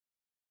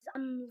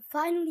I'm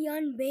finally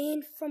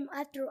unbanned from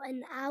after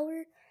an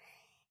hour.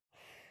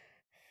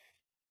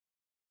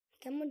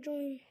 I'm gonna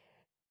join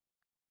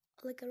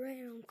like a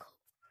random code.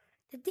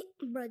 The thing,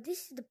 bro,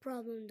 this is the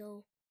problem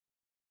though.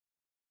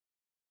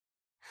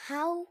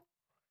 How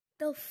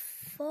the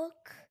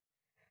fuck?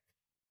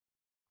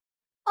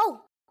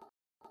 Oh,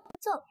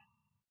 what's up?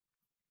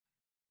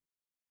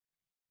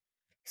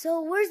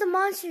 So where's the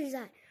monsters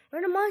at?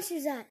 Where the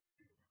monsters at?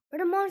 Where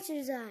the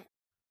monsters at?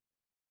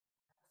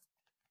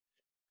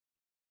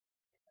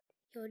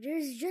 Yo,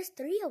 there's just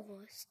 3 of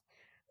us.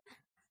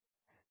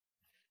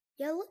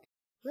 Yeah,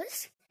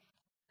 let's.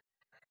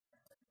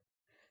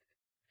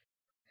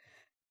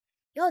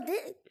 Yo,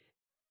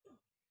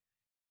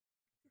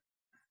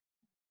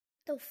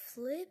 the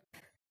flip.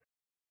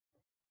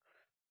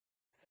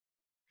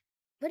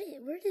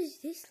 Where does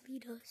this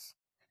lead us?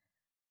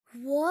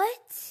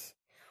 What?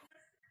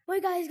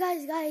 Wait, guys.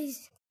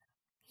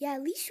 Yeah,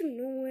 at least you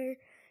know where.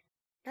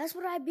 That's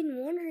what I've been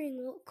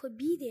wondering. What could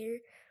be there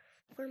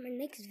for my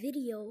next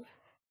video?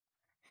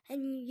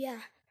 And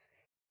yeah,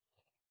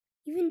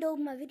 even though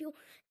my video.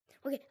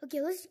 Okay.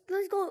 Let's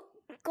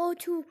go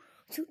to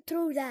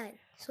through that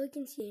so we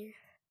can see here.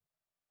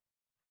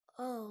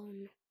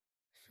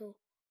 So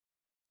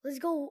let's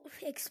go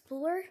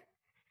explore.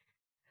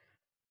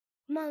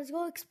 Come on, let's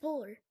go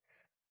explore.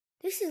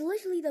 This is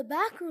literally the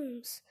back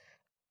rooms.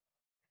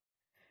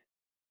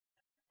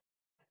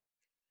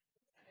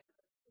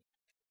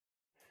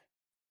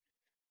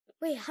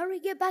 Wait, how do we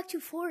get back to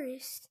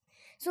forest?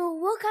 So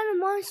what kind of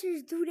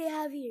monsters do they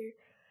have here?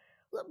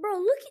 Look, bro,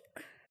 look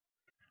at.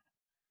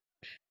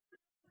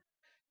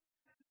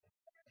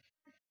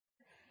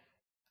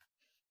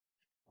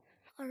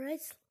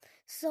 Alright,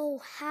 so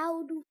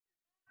how do.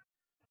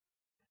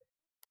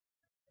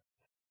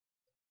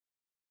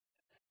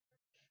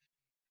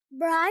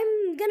 Bro,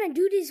 I'm gonna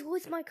do this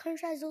with my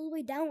contrast all the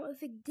way down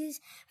if this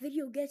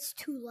video gets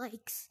 2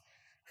 likes.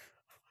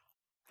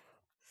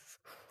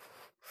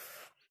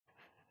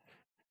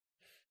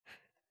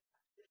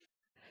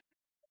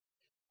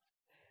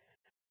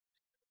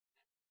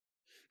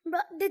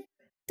 But the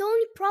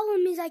only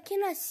problem is I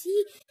cannot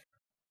see.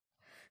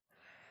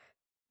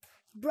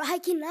 Bro, I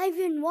cannot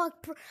even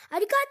walk. I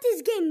got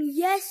this game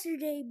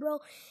yesterday,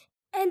 bro.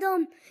 And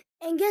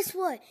guess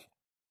what?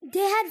 They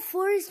had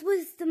forest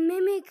with the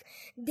mimic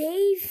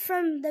Dave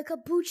from the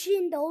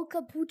Capuchin, the old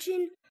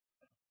Capuchin.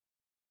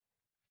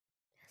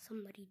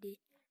 Somebody did.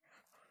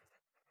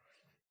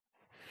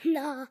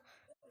 Nah.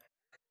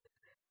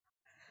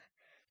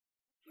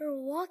 We're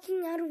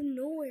walking out of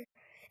nowhere.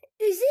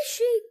 Is this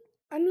shape?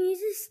 Is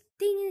this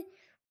thing?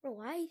 Bro,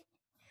 why?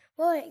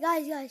 Wait,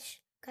 guys,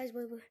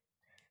 wait.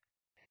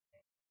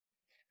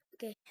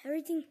 Okay,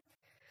 everything.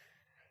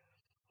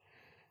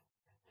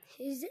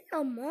 Is it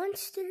a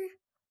monster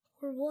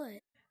or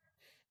what?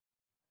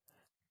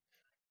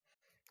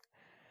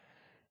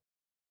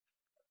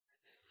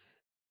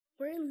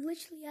 We're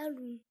literally out of.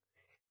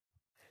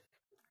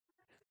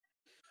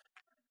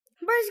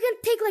 Bro, it's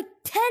gonna take like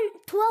 10,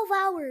 12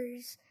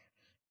 hours.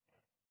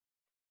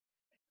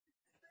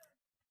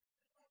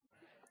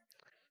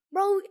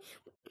 Bro,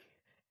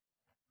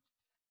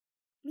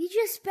 we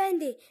just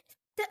spend it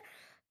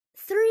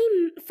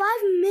 3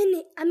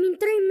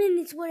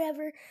 minutes,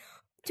 whatever,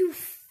 to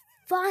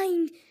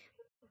find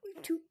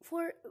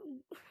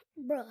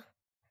bruh.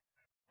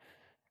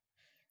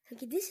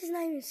 Okay, this is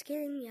not even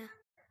scaring me.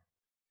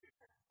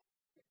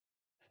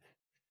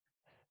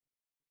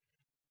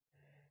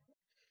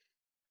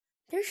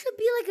 There should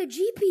be like a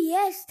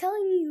GPS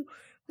telling you.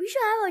 We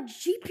should have a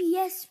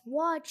GPS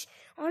watch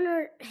on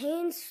our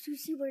hands to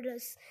see where the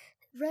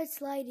red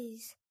slide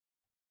is.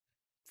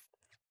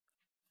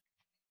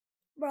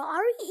 Bro,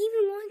 are we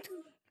even going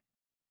to?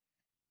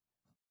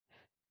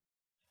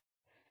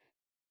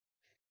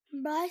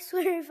 But I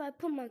swear if I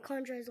put my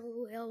contrast all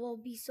the way, I will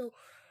be so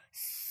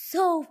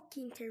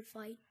fucking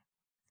terrified.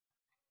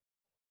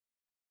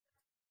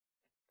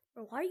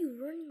 Bro, why are you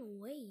running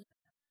away?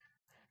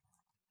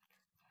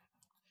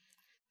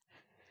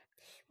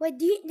 Wait,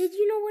 did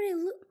you know what it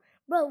looked?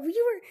 Bro,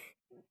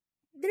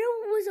 there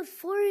was a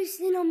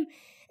forest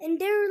and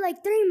there were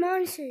like 3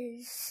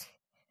 monsters.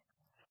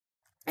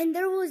 And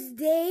there was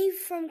Dave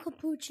from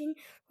Capuchin,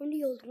 from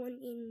the old one,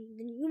 in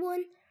the new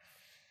one.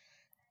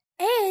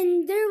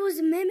 And there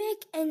was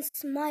Mimic and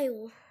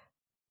Smile.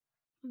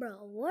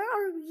 Bro, where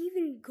are we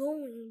even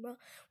going, bro?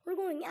 We're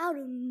going out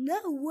of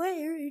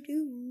nowhere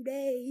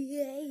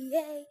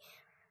today.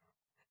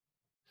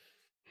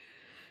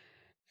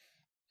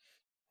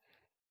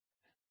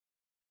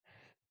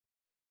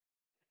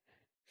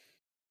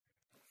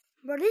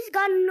 Bro, this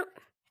got no.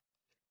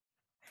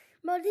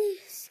 Bro,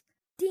 this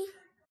thing.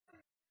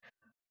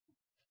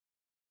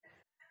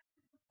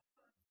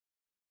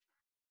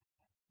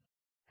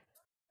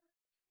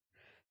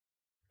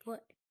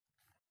 What?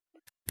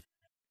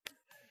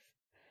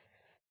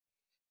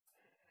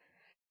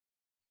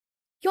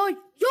 Yo!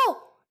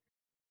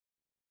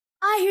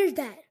 I heard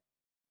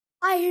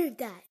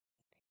that.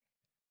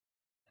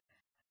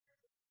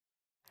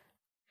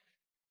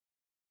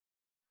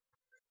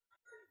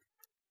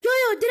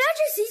 Yo, did I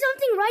just see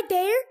something right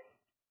there?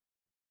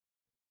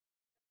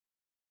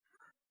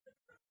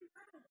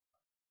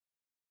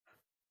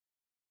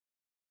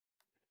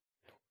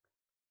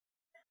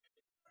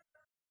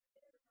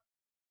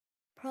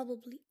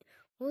 Probably.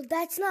 Well,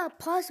 that's not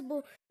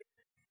possible.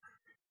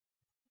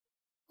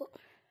 Well,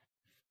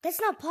 that's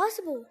not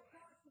possible.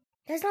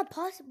 That's not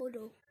possible,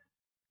 though.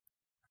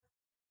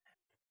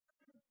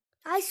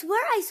 I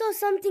swear I saw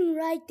something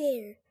right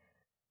there.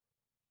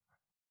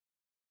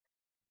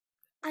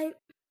 I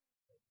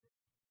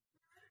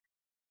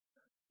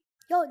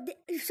Yo,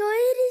 so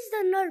it is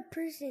another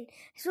person.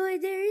 So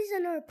there is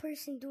another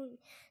person doing.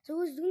 So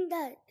who's doing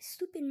that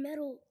stupid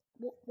metal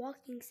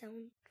walking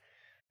sound?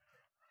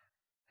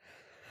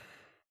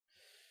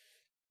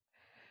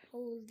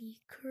 Holy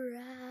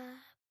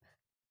crap!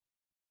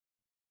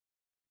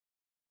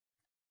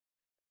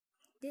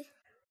 This,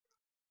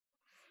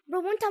 bro,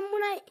 one time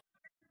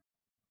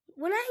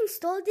when I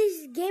installed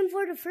this game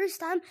for the first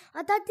time,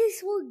 I thought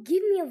this would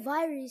give me a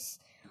virus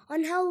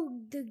on how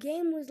the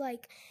game was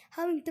like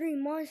having 3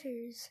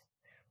 monsters,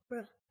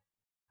 bro.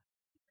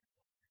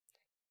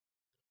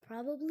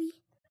 Probably.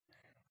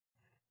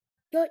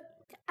 Yo,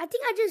 I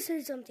think I just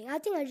heard something.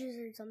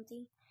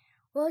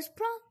 Well, it's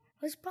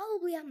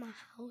probably at my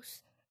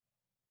house.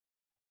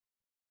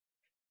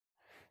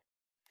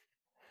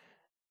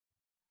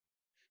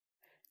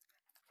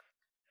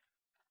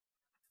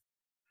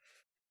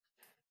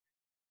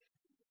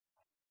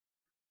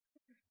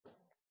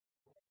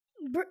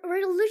 We're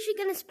literally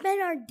gonna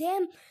spend our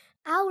damn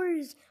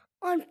hours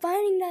on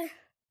finding that.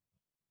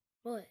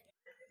 What?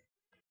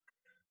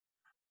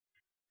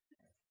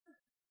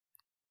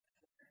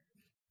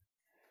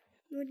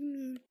 What do you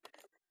mean?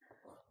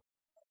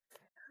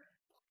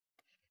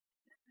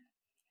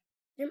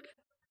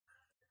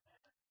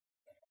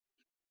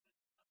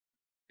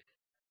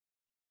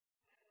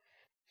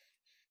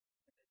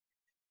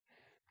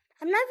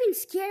 I'm not even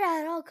scared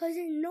at all because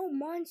there's no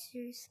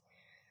monsters.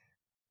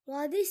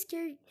 Well,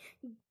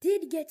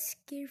 did get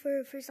scared for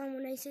the first time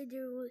when I said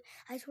there was.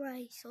 I swear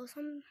I saw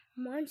some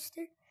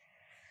monster.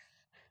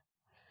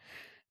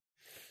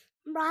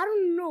 Bro, I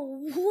don't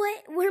know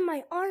where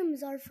my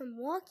arms are from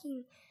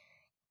walking.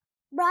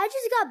 Bro, I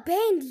just got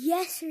banned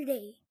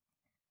yesterday.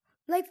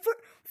 Like for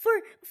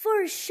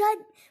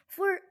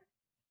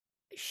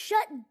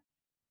shut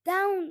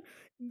down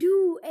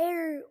do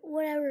air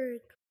whatever.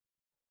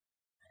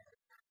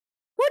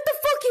 What the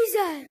fuck is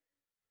that?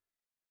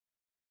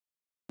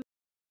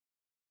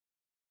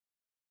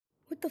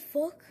 What the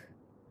fuck?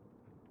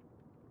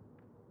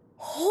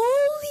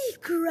 Holy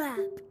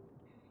crap!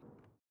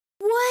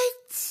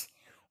 What?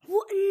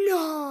 What?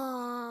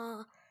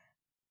 Nah.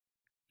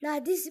 Nah,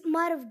 this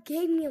might have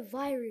gave me a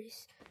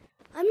virus.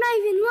 I'm not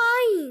even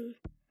lying.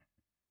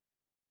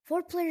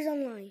 4 players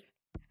online.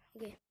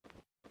 Okay.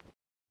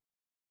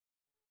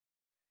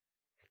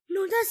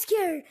 No, that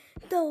scared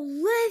the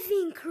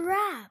living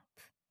crap.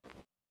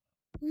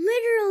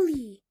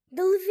 Literally,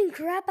 the living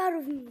crap out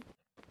of me.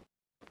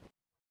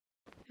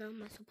 Now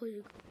am I supposed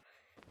to go?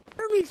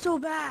 Hurt me so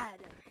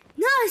bad.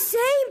 Nah,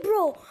 same,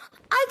 bro.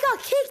 I got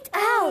kicked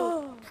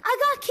out. I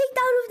got kicked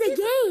out of the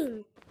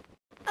game.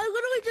 I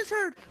literally just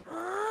heard,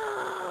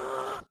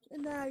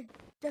 and then I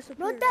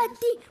disappeared. That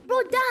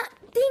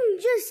thing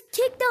just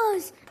kicked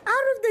us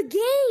out of the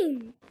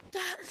game.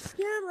 That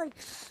scared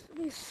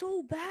me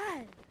so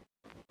bad.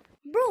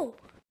 Bro,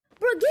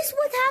 guess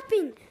what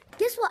happened?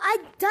 Guess what? I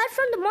died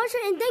from the monster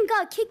and then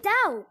got kicked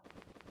out.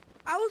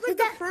 I was like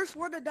the first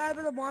one to die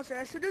by the monster.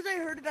 As soon as I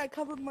heard it, I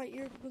covered my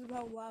ears because of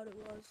how loud it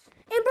was.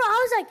 And bro, I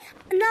was like,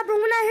 nah, bro.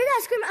 When I heard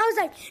that scream, I was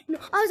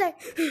like,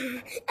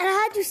 and I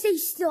had to stay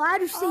still. I had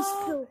to stay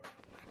still.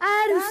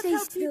 That's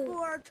how people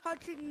are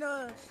touching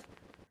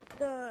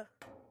they're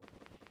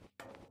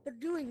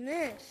doing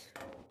this.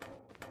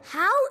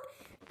 How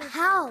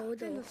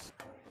though?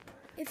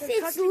 If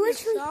it's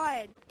literally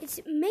side.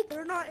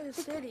 They're not in the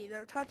city.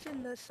 They're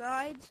touching the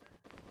sides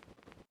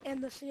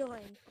and the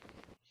ceiling.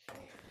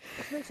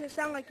 It makes it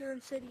sound like you're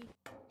in city.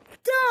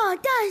 Duh,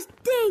 that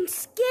thing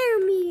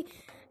scared me.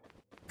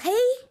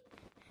 Pay?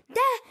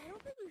 That I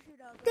don't think we should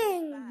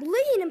thing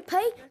bleeding and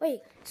pay?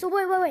 Wait, guys,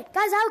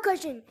 I have a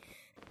question.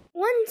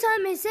 One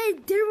time it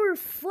said there were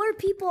 4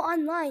 people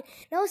online.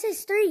 Now it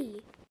says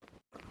 3.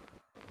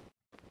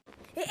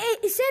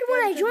 It said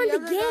when I joined the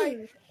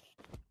game.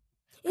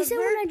 It said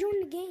when I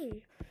joined the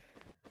game.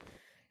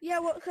 Yeah,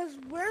 well, because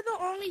we're the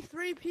only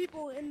 3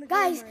 people in the game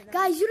right now.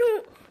 Guys, you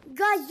don't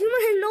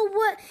know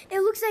what it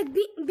looks like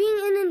being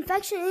an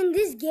infection in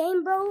this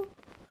game, bro.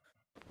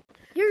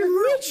 You're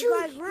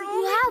literally,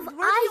 you have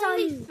eyes on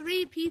you. We're the only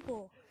 3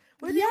 people.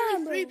 We're the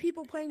only 3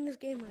 people playing this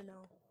game right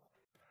now.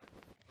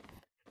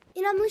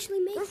 And I'm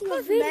literally making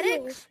a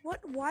video.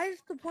 What? Why is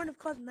the point of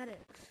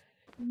cosmetics?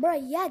 Bro,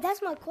 yeah,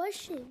 that's my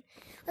question.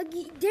 Like,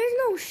 there's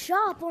no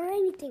shop or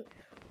anything.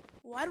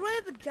 Why do I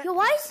have a jetpack? Yo,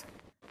 why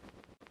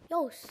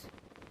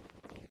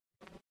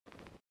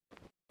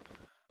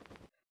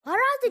do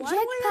I have the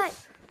jetpack?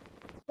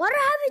 Why do I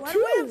have it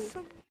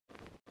too?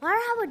 Why do I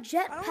have a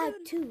jetpack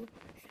too?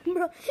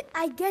 Bro,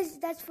 I guess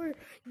that's for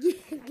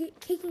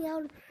kicking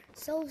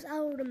ourselves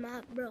out of the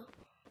map, bro.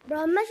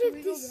 Bro, imagine Should we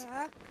if go this...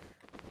 back?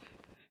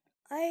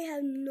 I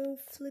have no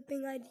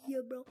flipping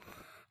idea, bro.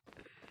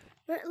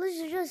 Let's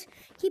just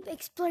keep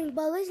exploring,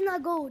 but let's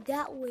not go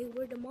that way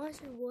where the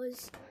monster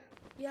was.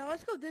 Yeah,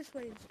 let's go this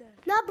way instead.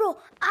 Nah, bro,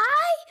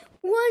 I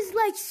was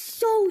like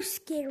so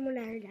scared when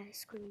I heard that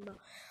scream, bro.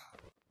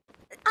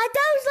 I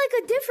thought it was like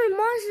a different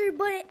monster,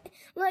 but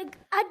like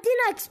I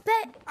didn't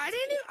expect. I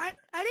didn't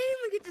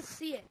even get to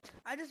see it.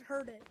 I just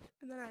heard it,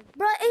 and then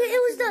Bro,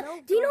 it was the.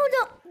 Do you know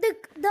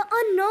the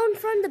unknown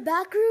from the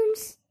back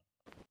rooms?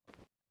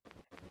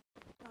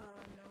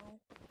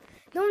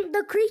 No.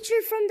 The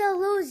creature from the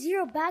little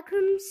zero back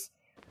rooms.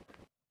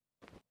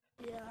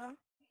 Yeah.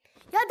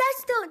 Yeah,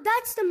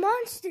 that's the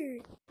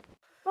monster.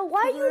 Bro,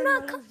 why are you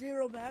not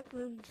zero back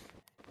rooms?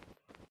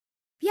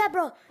 Yeah,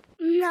 bro.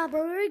 Nah,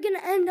 bro, we're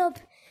gonna end up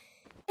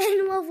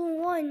in level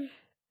 1.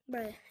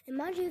 Bro,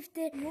 imagine if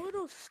I'm a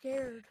little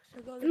scared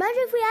to go. Imagine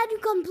if we had to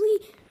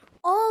complete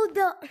all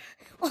the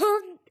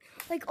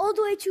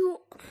way to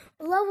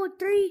level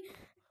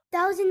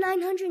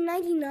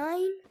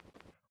 3,999.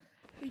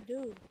 We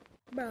do.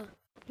 Bro,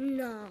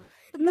 no.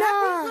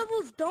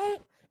 The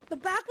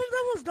backwards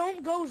levels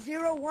don't go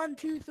 0, 1,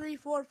 2, 3,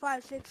 4,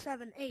 5, 6,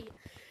 7, 8.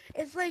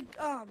 It's like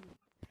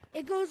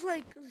it goes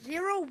like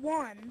 0,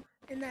 1,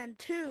 and then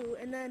 2,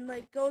 and then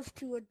like goes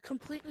to a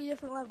completely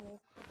different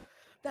level.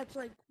 That's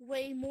like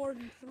way more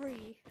than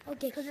 3.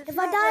 Okay. If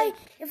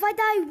I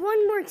die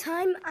one more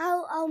time,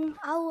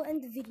 I'll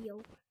end the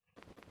video.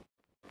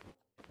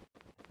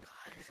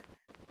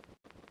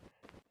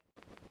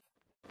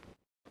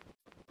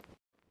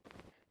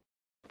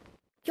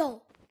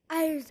 Yo,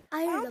 I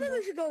don't think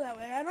we should go that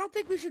way. I don't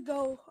think we should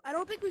go. I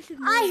don't think we should.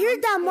 I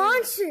heard that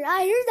monster.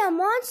 I heard that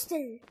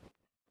monster.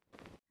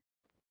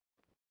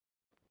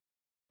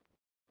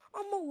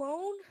 I'm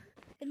alone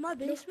in my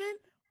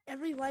basement.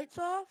 Every light's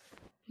off.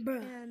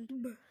 Bruh. And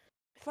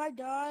if I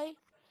die,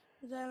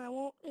 then I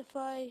won't. I'm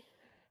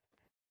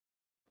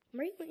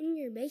right in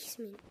your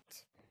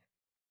basement.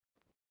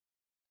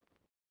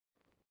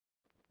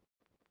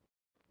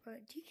 Bro,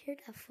 do you hear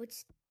that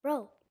footstep?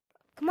 Bro,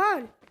 come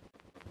on.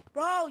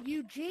 Bro,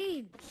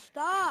 Eugene,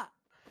 stop.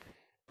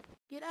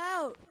 Get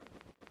out.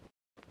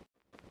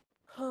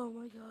 Oh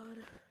my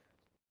god.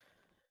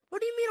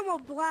 What do you mean I'm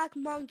a black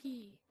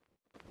monkey?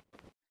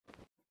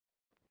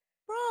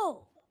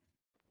 Bro.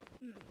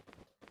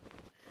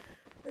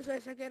 Just wait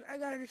a second. I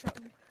gotta do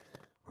something.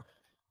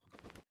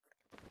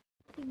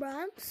 Bro,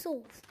 I'm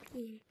so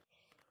freaking...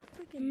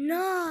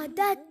 Nah,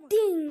 that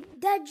thing,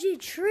 that G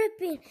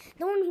tripping.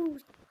 The one who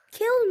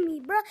killed me,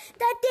 bro.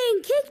 That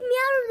thing kicked me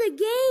out of the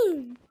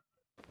game.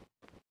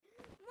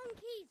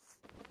 Monkeys.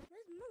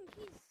 There's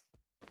monkeys.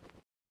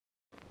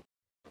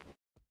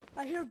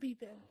 I hear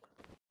beeping.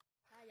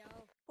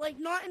 Hello. Like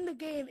not in the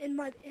game, in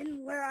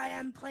where I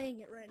am playing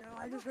it right now.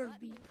 I just heard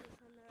beep.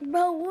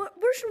 Bro,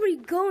 where should we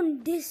go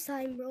this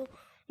time, bro?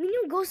 We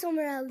need to go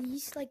somewhere at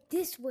least, like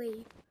this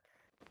way.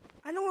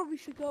 I know where we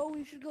should go.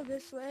 We should go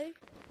this way.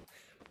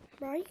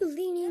 Bro, are you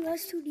leading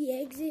us to the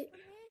exit?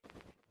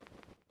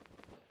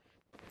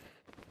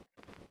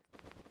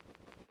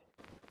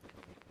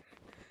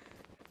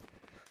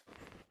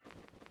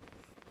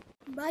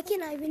 But I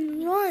can't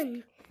even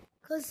run,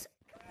 cause...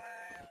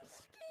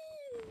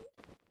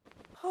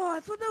 Oh,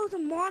 I thought that was a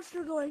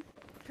monster going...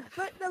 I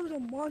thought that was a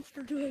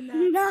monster doing that.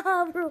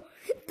 Nah, bro.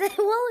 What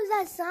was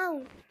that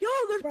sound? Yo,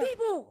 there's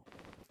people!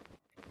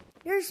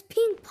 There's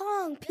ping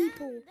pong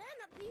people. They're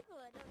not people,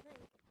 I don't think.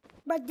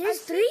 But there's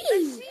 3.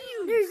 I see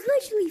you. There's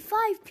literally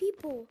 5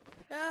 people.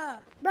 Yeah.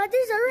 But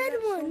there's a red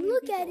so one. many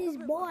Look people. at his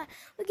boy.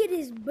 Look at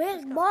his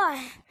big boy.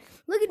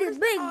 Look at his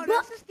big boy.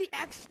 That's just the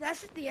that's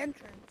just the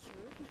entrance.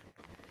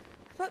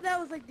 I thought that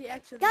was like the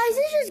exit. Guys,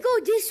 let's just go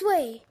this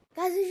way.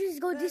 Guys, let's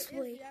just go this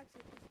way.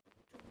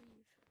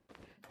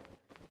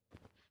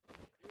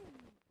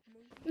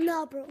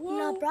 Nah, bro. Whoa.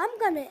 Nah, bro. I'm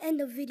gonna end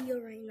the video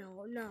right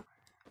now. Nah.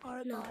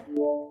 Alright, No. bye.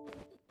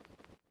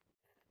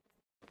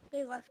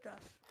 They left us.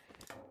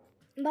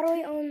 By the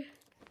way,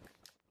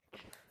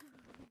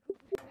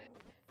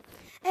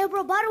 hey,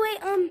 bro. By the way,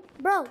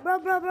 bro.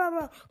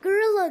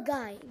 Gorilla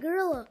guy.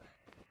 Gorilla.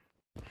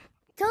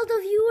 Tell the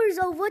viewers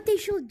of what they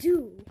should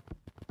do.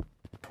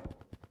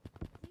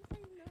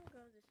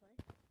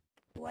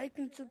 Like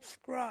and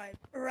subscribe,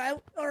 or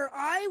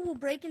I will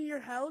break in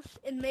your house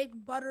and make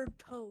buttered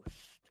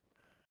toast.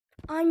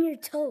 On your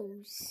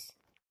toes.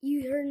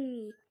 You heard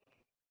me.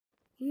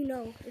 You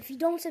know, if you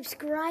don't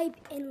subscribe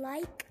and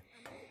like,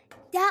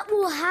 that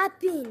will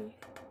happen.